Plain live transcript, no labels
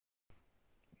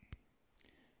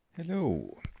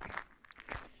Hello.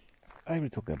 I will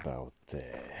talk about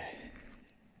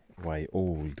why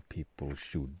old people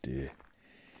should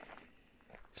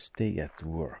stay at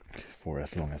work for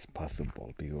as long as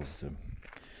possible, because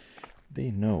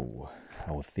they know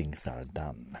how things are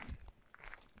done.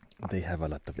 They have a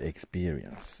lot of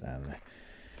experience, and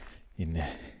in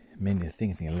many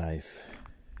things in life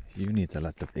you need a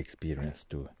lot of experience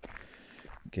to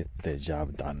get the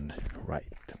job done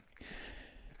right.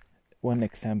 One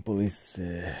example is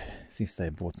since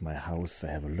I bought my house, I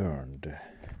have learned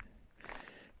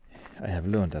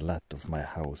a lot of my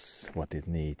house, what it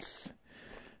needs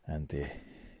and the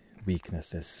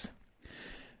weaknesses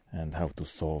and how to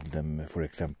solve them. For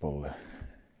example,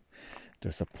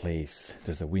 there's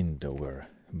a window where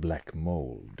black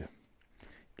mold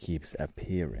keeps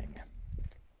appearing.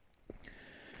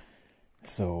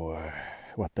 So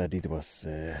what I did was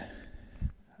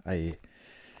I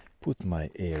put my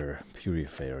air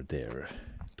purifier there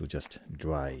to just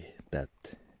dry that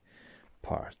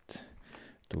part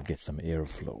to get some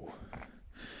airflow.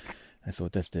 And so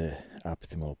that's the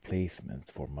optimal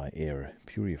placement for my air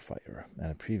purifier.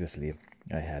 And previously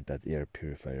I had that air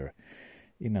purifier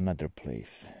in another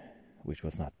place, which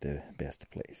was not the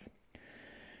best place.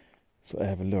 So I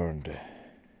have learned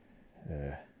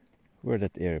where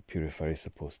that air purifier is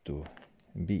supposed to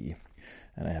be.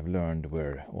 And I have learned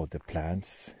where all the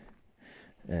plants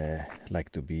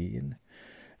like to be in.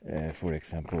 For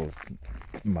example,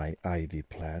 my ivy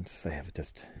plants, I have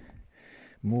just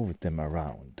moved them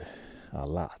around a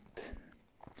lot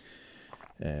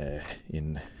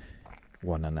in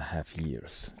 1.5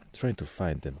 years, trying to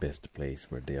find the best place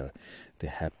where they are the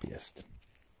happiest.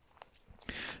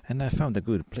 And I found a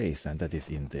good place, and that is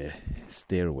in the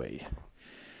stairway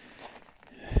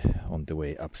on the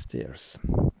way upstairs,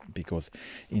 because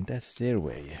in that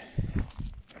stairway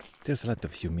there's a lot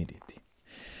of humidity,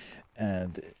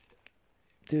 and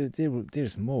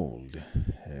there's mold.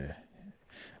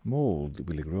 Mold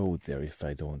will grow there if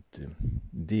I don't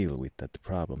deal with that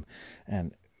problem.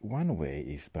 And one way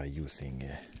is by using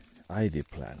ivy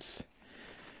plants,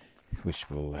 which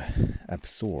will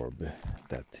absorb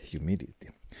that humidity.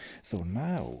 So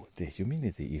now the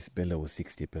humidity is below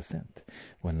 60%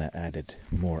 when I added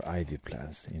more ivy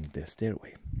plants in the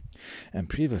stairway. And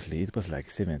previously it was like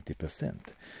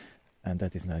 70%, and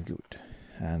that is not good.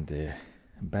 And the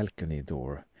balcony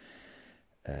door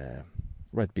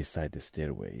right beside the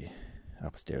stairway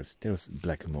upstairs, there's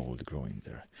black mold growing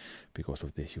there because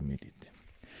of the humidity.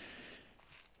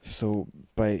 So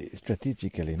by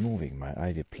strategically moving my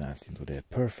ivy plants into the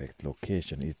perfect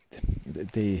location,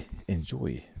 they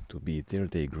enjoy to be there,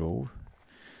 they grow,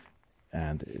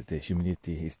 and the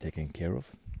humidity is taken care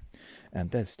of.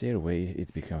 And that stairway,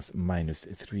 it becomes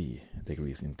 -3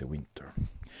 degrees in the winter.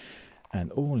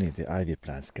 And only the ivy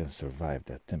plants can survive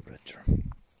that temperature.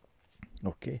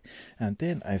 Okay, and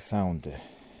then I found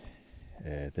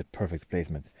the perfect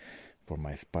placement for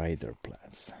my spider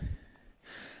plants.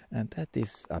 And that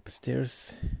is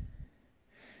upstairs,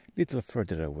 little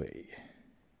further away,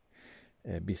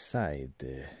 beside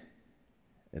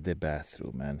the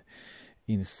bathroom and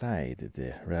inside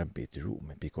the rabbit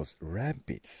room, because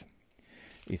rabbits,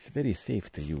 it's very safe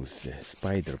to use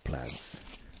spider plants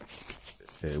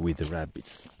with the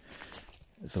rabbits.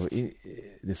 So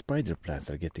the spider plants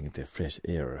are getting the fresh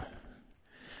air.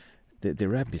 The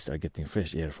rabbits are getting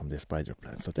fresh air from the spider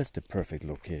plants. So that's the perfect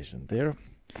location there.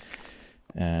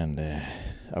 And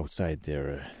outside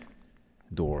their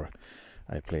door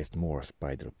I placed more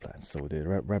spider plants. So the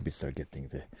rabbits are getting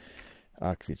the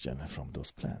oxygen from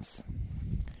those plants,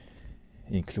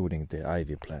 including the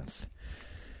ivy plants,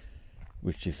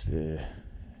 which is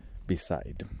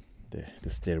beside the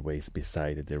stairways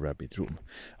beside the rabbit room.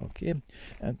 Okay,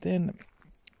 and then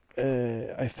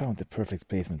I found the perfect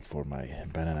placement for my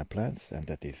banana plants, and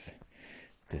that is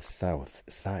the south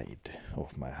side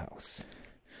of my house.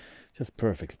 Just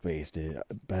perfect place. The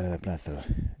banana plants are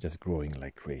just growing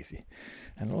like crazy.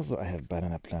 And also I have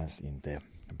banana plants in the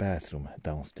bathroom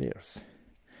downstairs,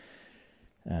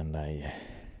 and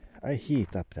I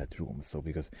heat up that room. So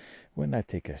because when I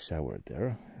take a shower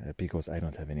there, because I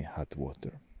don't have any hot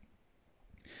water,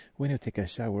 when you take a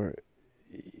shower,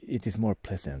 it is more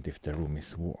pleasant if the room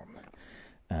is warm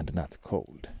and not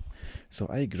cold. So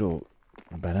I grow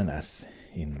bananas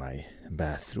in my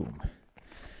bathroom,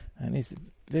 and it's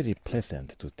very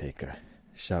pleasant to take a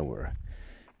shower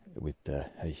with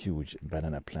a huge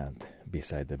banana plant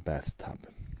beside the bathtub.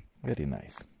 Very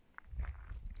nice.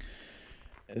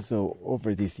 So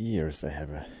over these years I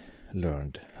have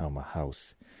learned how my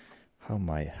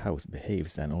house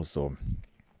behaves, and also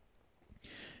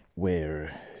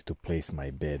where to place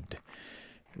my bed,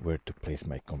 where to place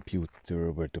my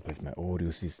computer, where to place my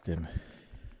audio system.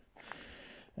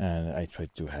 And I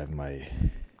tried to have my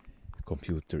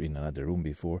computer in another room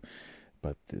before,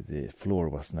 but the floor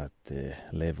was not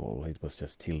level, it was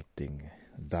just tilting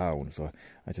down, so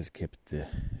I just kept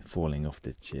falling off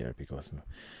the chair because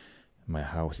my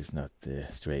house is not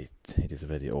straight. It is a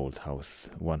very old house,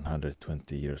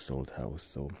 120 years old house.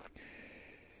 So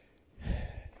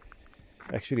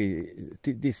actually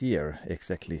this year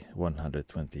exactly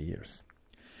 120 years.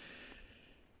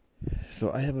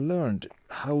 So I have learned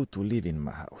how to live in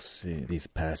my house these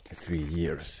past 3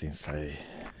 years since I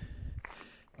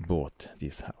bought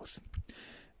this house.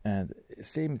 And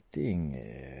same thing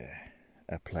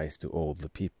applies to all the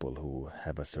people who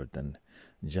have a certain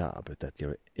job that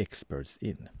they're experts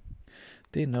in.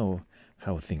 They know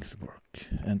how things work.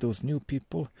 And those new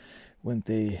people, when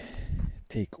they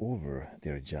take over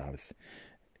their jobs,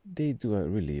 they do a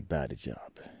really bad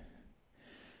job.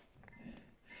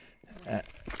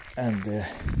 And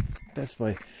that's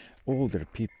why older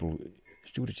people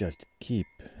should just keep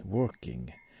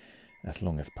working as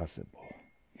long as possible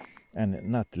and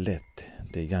not let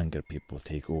the younger people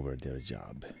take over their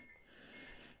job.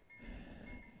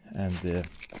 And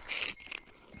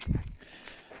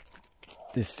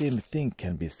the same thing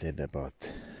can be said about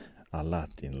a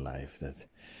lot in life, that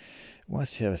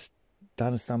once you have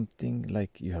done something,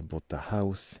 like you have bought a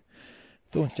house,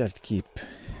 don't just keep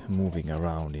moving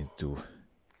around into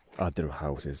other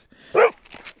houses,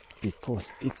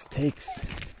 because it takes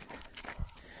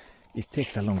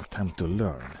a long time to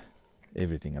learn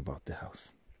everything about the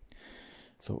house.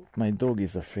 So my dog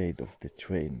is afraid of the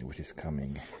train which is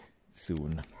coming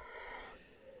soon.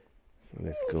 So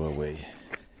let's go away.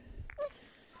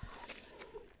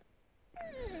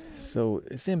 So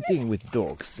same thing with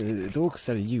dogs. Dogs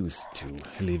are used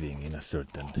to living in a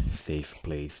certain safe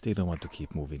place. They don't want to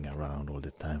keep moving around all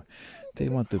the time. They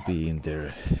want to be in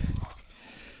their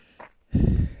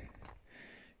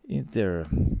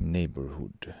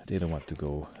neighborhood. They don't want to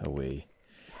go away.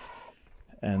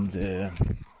 And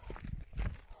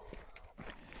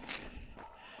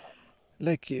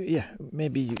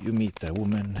maybe you meet a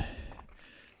woman,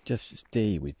 just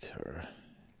stay with her.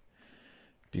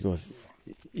 Because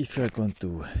if you're going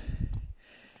to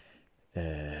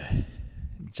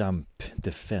jump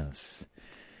the fence,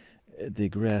 the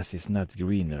grass is not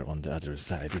greener on the other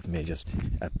side. It may just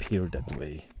appear that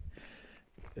way.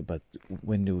 But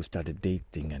when you started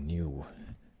dating a new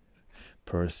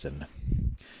person,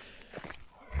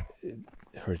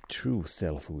 her true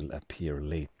self will appear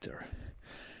later.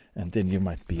 And then you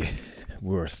might be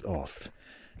worse off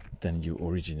than you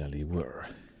originally were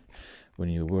when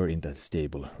you were in that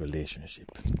stable relationship.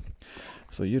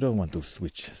 So you don't want to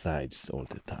switch sides all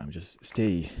the time. Just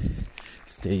stay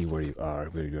where you are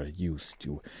used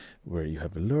to, where you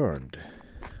have learned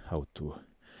how to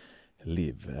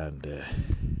live and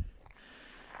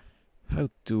how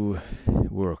to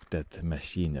work that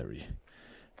machinery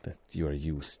that you are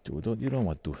used to. You don't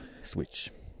want to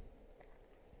switch.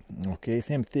 Okay,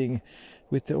 same thing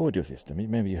with the audio system.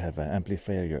 Maybe you have an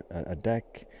amplifier, a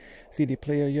DAC, CD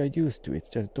player, you are used to it.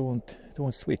 Just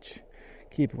don't switch.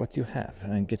 Keep what you have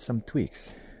and get some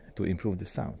tweaks to improve the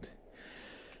sound.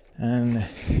 And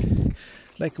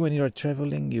like when you are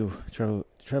traveling, you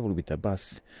travel with a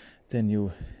bus, then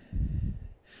you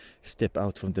step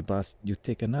out from the bus, you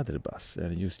take another bus,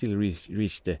 and you still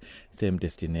reach the same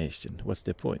destination. What's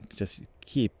the point? Just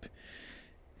keep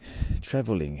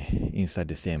traveling inside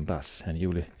the same bus and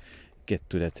you will get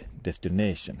to that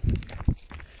destination.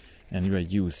 And you are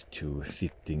used to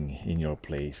sitting in your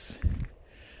place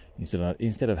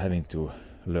instead of having to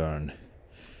learn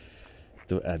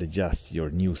to adjust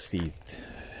your new seat.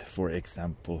 For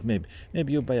example,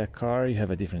 maybe you buy a car, you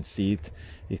have a different seat.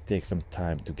 It takes some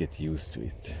time to get used to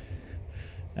it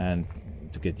and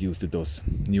to get used to those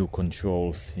new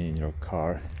controls in your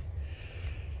car.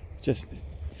 Just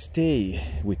stay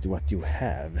with what you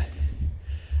have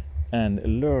and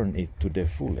learn it to the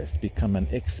fullest. Become an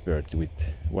expert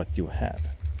with what you have.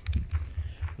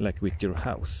 Like with your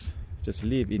house. Just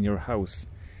live in your house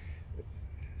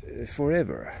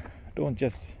forever. Don't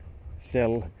just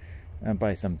sell and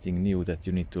buy something new that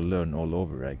you need to learn all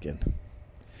over again.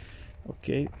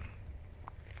 Okay?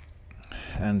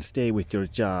 And stay with your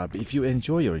job. If you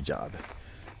enjoy your job,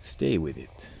 stay with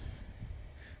it.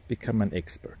 Become an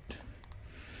expert.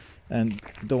 And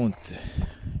don't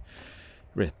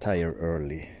retire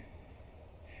early.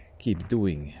 Keep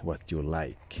doing what you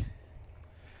like.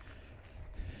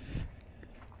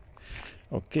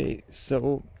 Okay,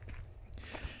 so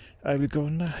I will go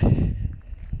now.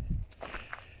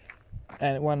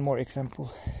 And one more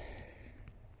example.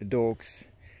 Dogs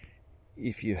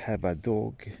if you have a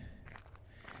dog,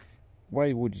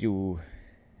 why would you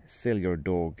sell your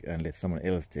dog and let someone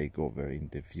else take over in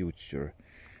the future?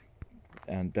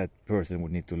 And that person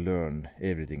would need to learn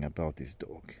everything about this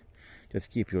dog. Just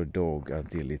keep your dog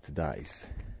until it dies,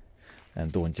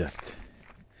 and don't just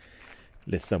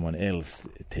let someone else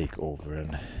take over,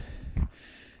 and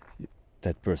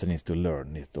that person needs to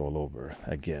learn it all over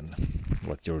again,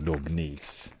 what your dog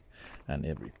needs and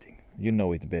everything. You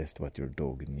know it best what your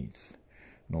dog needs,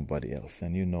 nobody else.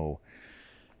 And you know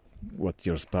what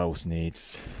your spouse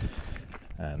needs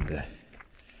and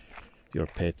your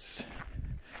pets.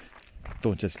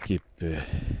 Don't just keep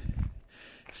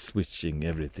switching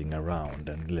everything around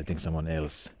and letting someone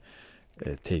else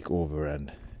take over,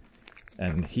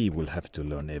 and he will have to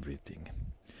learn everything.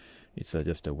 It's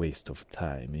just a waste of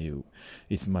time.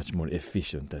 It's much more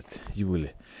efficient that you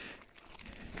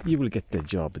will get the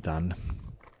job done.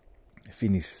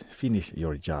 Finish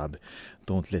your job.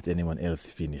 Don't let anyone else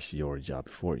finish your job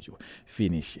for you.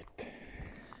 Finish it.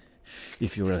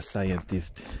 If you're a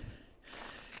scientist,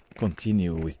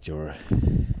 continue with your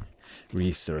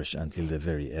research until the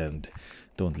very end.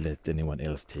 Don't let anyone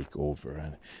else take over,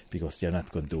 and because they're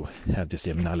not going to have the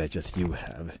same knowledge as you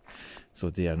have, so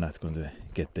they are not going to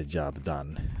get the job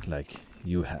done like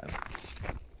you have.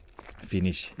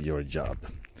 Finish your job.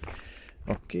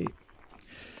 Okay.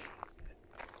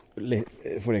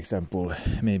 For example,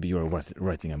 maybe you're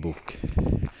writing a book.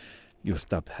 You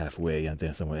stop halfway, and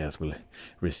then someone else will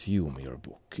resume your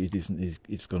book. It's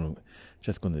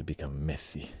just gonna become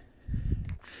messy.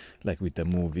 Like with the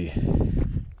movie,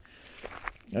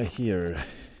 I hear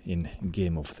in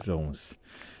Game of Thrones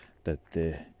that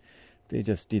they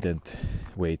just didn't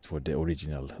wait for the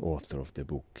original author of the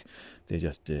book. They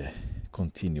just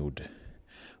continued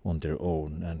on their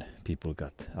own, and people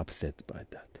got upset by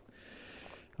that.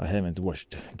 I haven't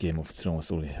watched Game of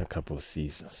Thrones, only a couple of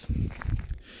seasons.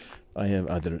 I have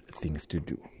other things to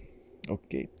do.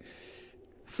 Okay.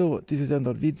 So, this is the end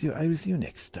of the video. I will see you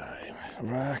next time.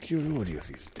 Rock your audio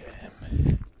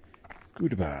system.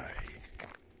 Goodbye.